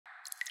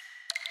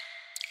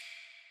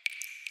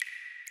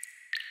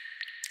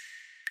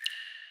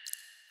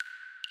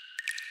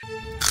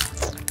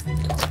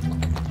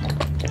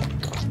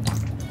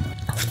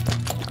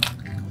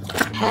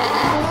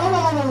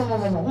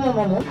안녕하세요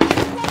여러분.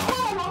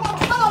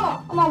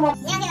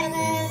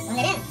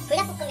 오늘은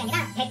불닭볶음면이랑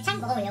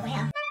대창 먹어보려고 해요.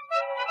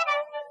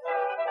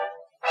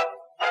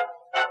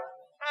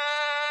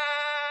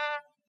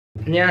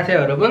 안녕하세요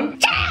여러분.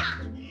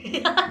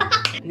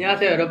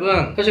 안녕하세요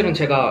여러분. 사실은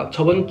제가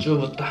저번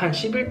주부터 한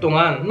 10일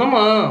동안 너무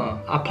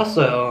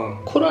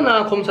아팠어요.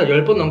 코로나 검사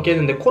 10번 넘게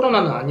했는데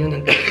코로나는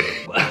아니었는데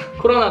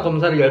코로나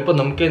검사를 10번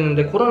넘게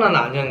했는데 코로나는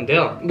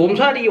아니었는데요.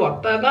 몸살이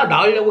왔다가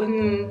나으려고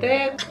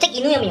했는데 갑자기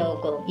인후염이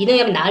오고,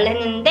 인후염이 나으려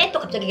했는데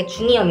또 갑자기 이게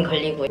중이염이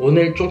걸리고.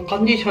 오늘 좀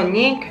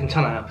컨디션이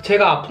괜찮아요.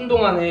 제가 아픈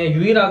동안에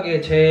유일하게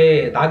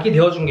제 낙이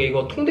되어준 게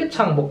이거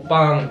통대창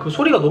먹방 그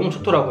소리가 너무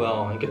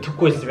좋더라고요. 이렇게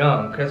듣고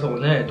있으면. 그래서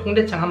오늘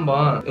통대창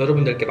한번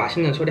여러분들께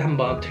맛있는 소리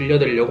한번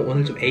들려드리려고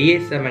오늘 좀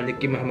ASMR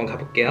느낌을 한번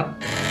가볼게요.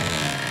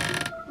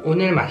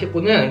 오늘 마실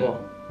거는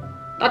이거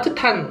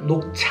따뜻한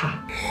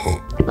녹차.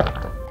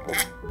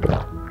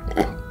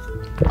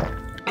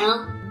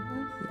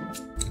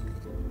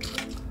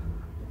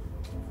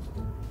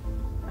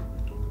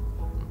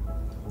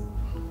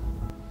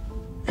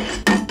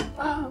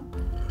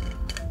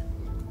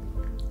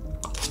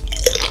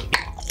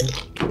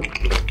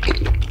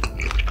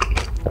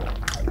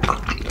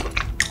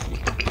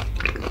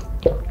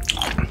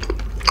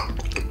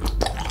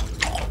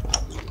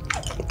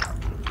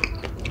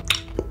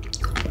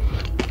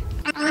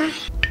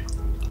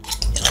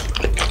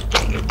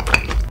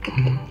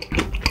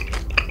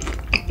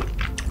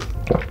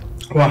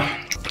 와,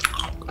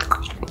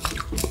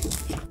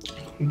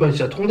 이번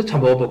진짜 통대차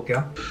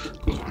먹어볼게요.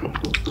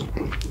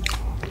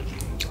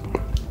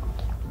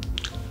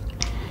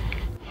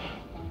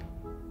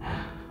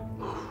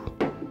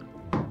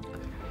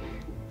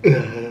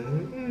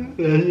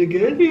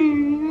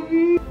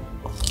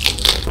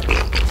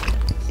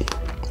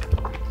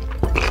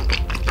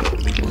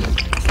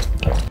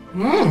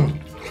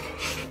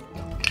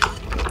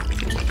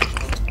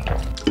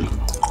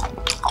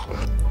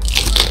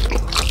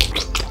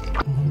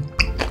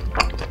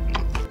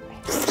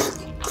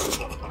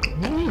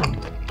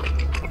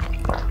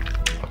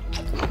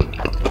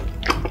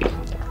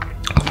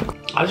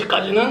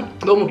 아직까지는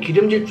너무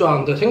기름질 줄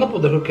알았는데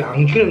생각보다 그렇게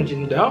안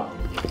기름지는데요?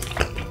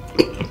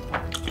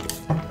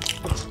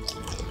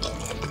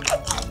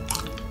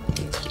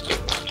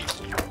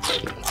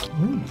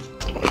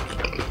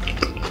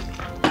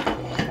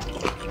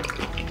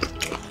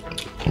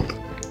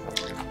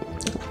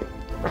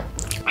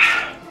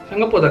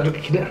 생각보다 그렇게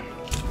기름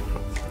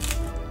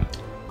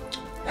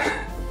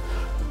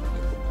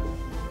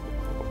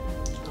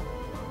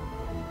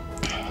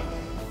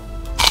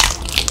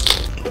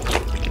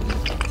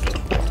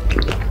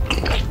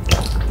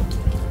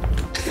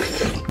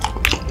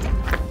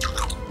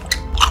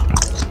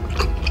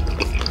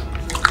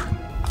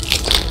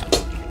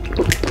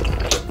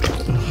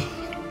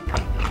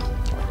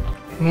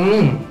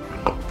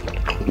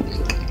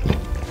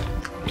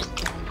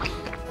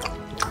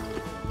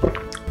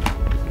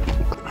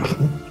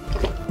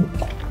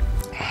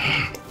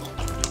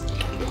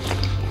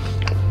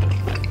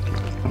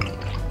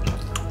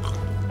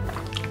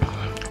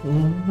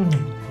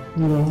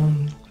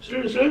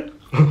슬슬?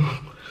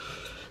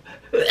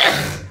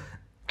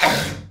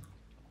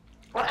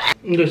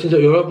 근데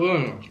진짜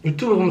여러분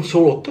유튜브 보면서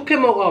저걸 어떻게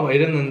먹어 막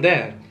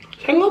이랬는데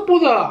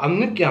생각보다 안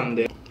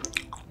느끼한데.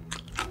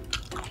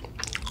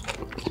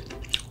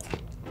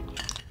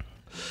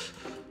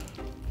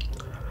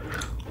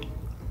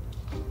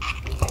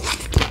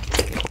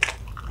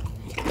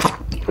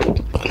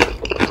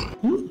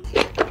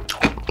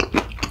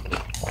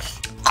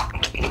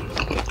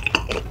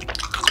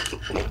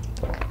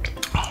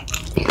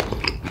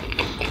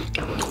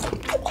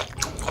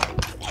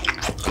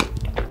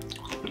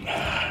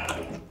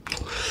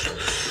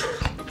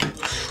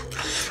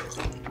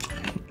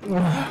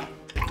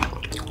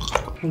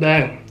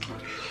 근데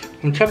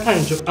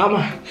철판이 좀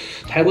아마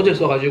달궈져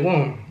있어가지고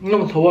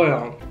너무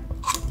더워요.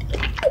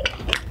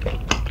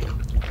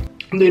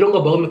 근데 이런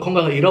거 먹으면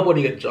건강을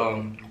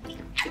잃어버리겠죠.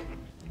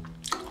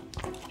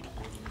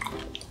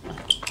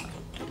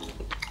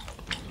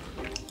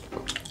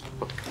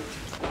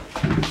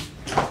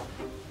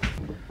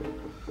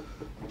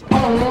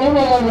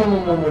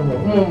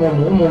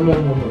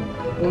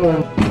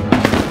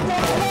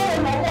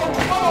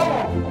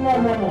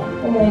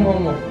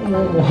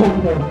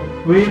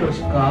 왜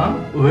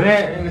이러실까?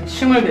 왜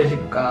침을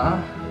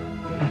대실까?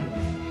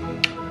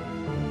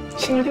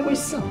 침을 대고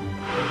있어.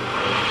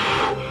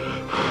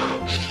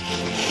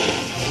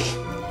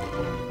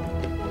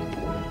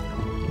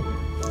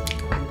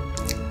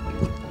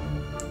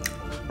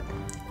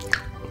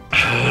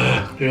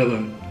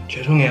 여러분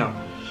죄송해요.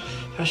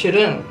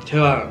 사실은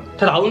제가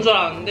다 나온 줄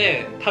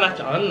알았는데 다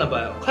낫지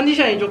않았나봐요.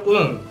 컨디션이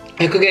조금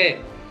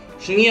그게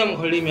중이염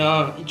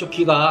걸리면 이쪽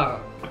귀가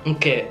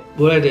이렇게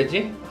뭐라 해야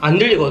되지? 안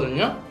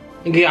들리거든요?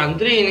 이게 안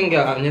들리는 게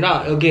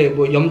아니라 여기에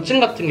뭐 염증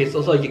같은 게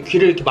있어서 이게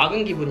귀를 이렇게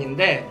막은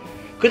기분인데,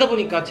 그러다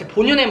보니까 제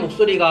본연의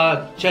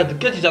목소리가 제가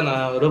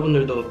느껴지잖아요.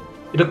 여러분들도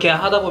이렇게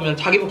하다 보면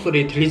자기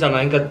목소리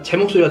들리잖아요. 그러니까 제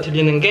목소리가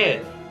들리는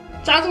게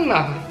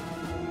짜증나.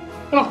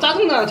 막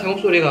짜증나요 제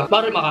목소리가.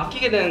 말을 막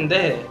아끼게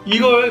되는데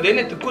이걸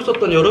내내 듣고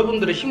있었던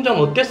여러분들의 심정은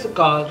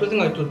어땠을까 그런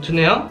생각이 또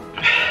드네요.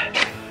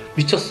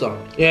 미쳤어.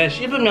 얘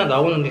씹으면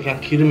나오는 게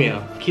그냥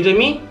기름이야.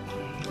 기름이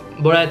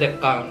뭐라 해야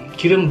될까,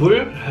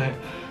 기름물?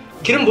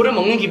 기름물을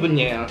먹는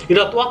기분이에요.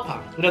 이러다 또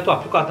아파. 이러다 또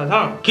아플 것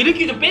같아서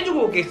기름기 좀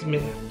빼주고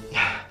오겠습니다.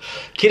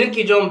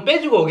 기름기 좀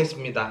빼주고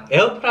오겠습니다.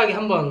 에어프라이기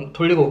한번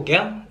돌리고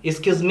올게요.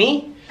 Excuse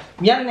me.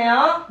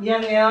 미안해요.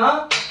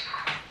 미안해요.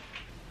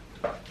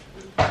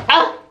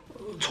 아!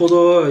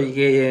 저도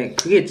이게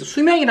그게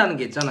수명이라는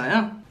게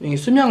있잖아요. 이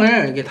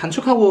수명을 이게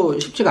단축하고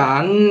싶지가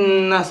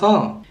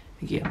않아서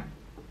이게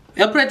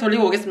에어프라이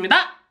돌리고 오겠습니다.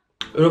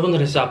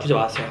 여러분들은 진짜 아프지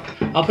마세요.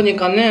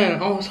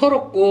 아프니까는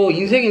서럽고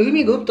인생에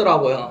의미가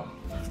없더라고요.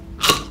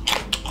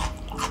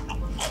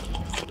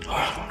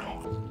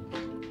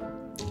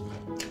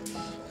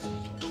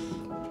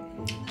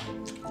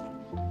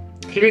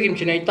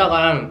 실비김치는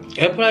이따가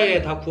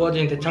에어프라이에 다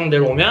구워진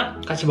대창대로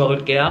오면 같이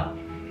먹을게요.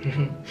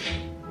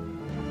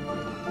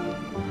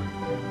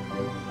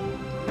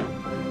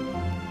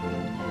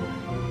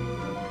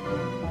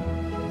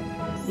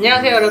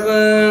 안녕하세요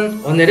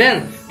여러분.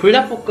 오늘은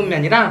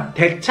불닭볶음면이랑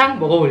대창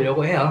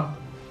먹어보려고 해요.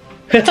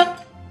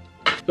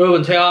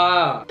 여러분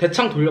제가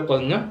대창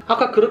돌렸거든요.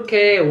 아까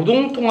그렇게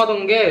오동통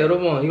하던 게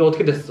여러분 이거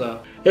어떻게 됐어요?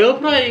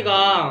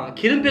 에어프라이가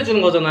기름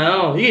빼주는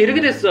거잖아요. 이게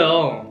이렇게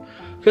됐어요.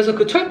 그래서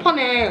그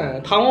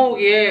철판에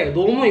담아오기에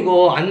너무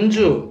이거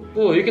안주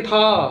이렇게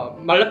다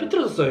말라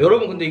삐뚤어졌어요.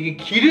 여러분 근데 이게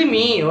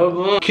기름이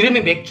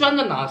맥주 한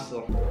잔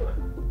나왔어.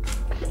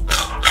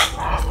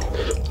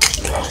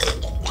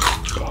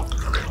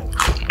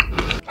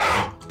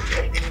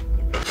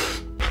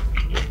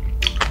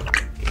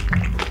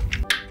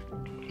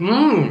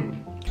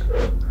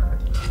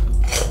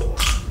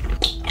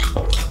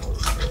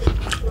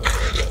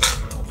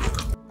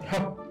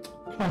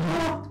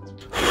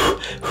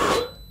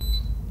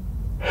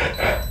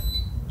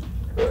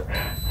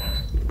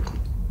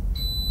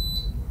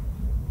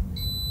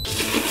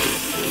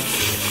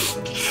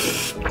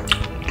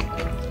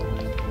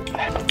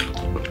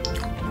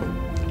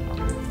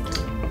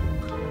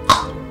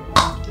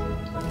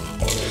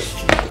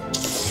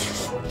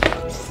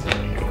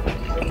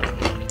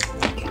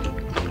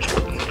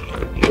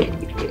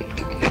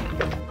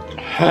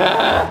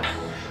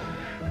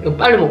 이거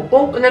빨리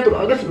먹고 끝내도록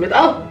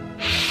하겠습니다.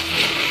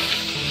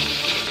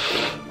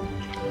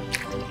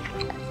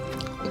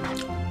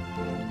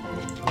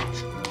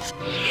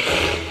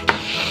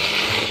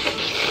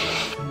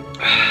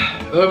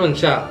 여러분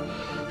진짜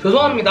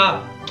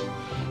죄송합니다.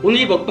 오늘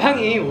이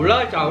먹방이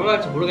올라갈지 안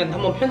올라갈지 모르겠는데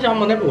한번 편집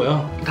한번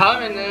해보고요.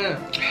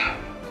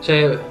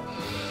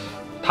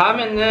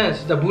 다음에는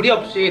진짜 무리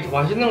없이 더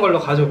맛있는 걸로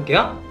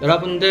가져올게요.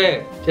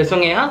 여러분들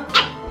죄송해요.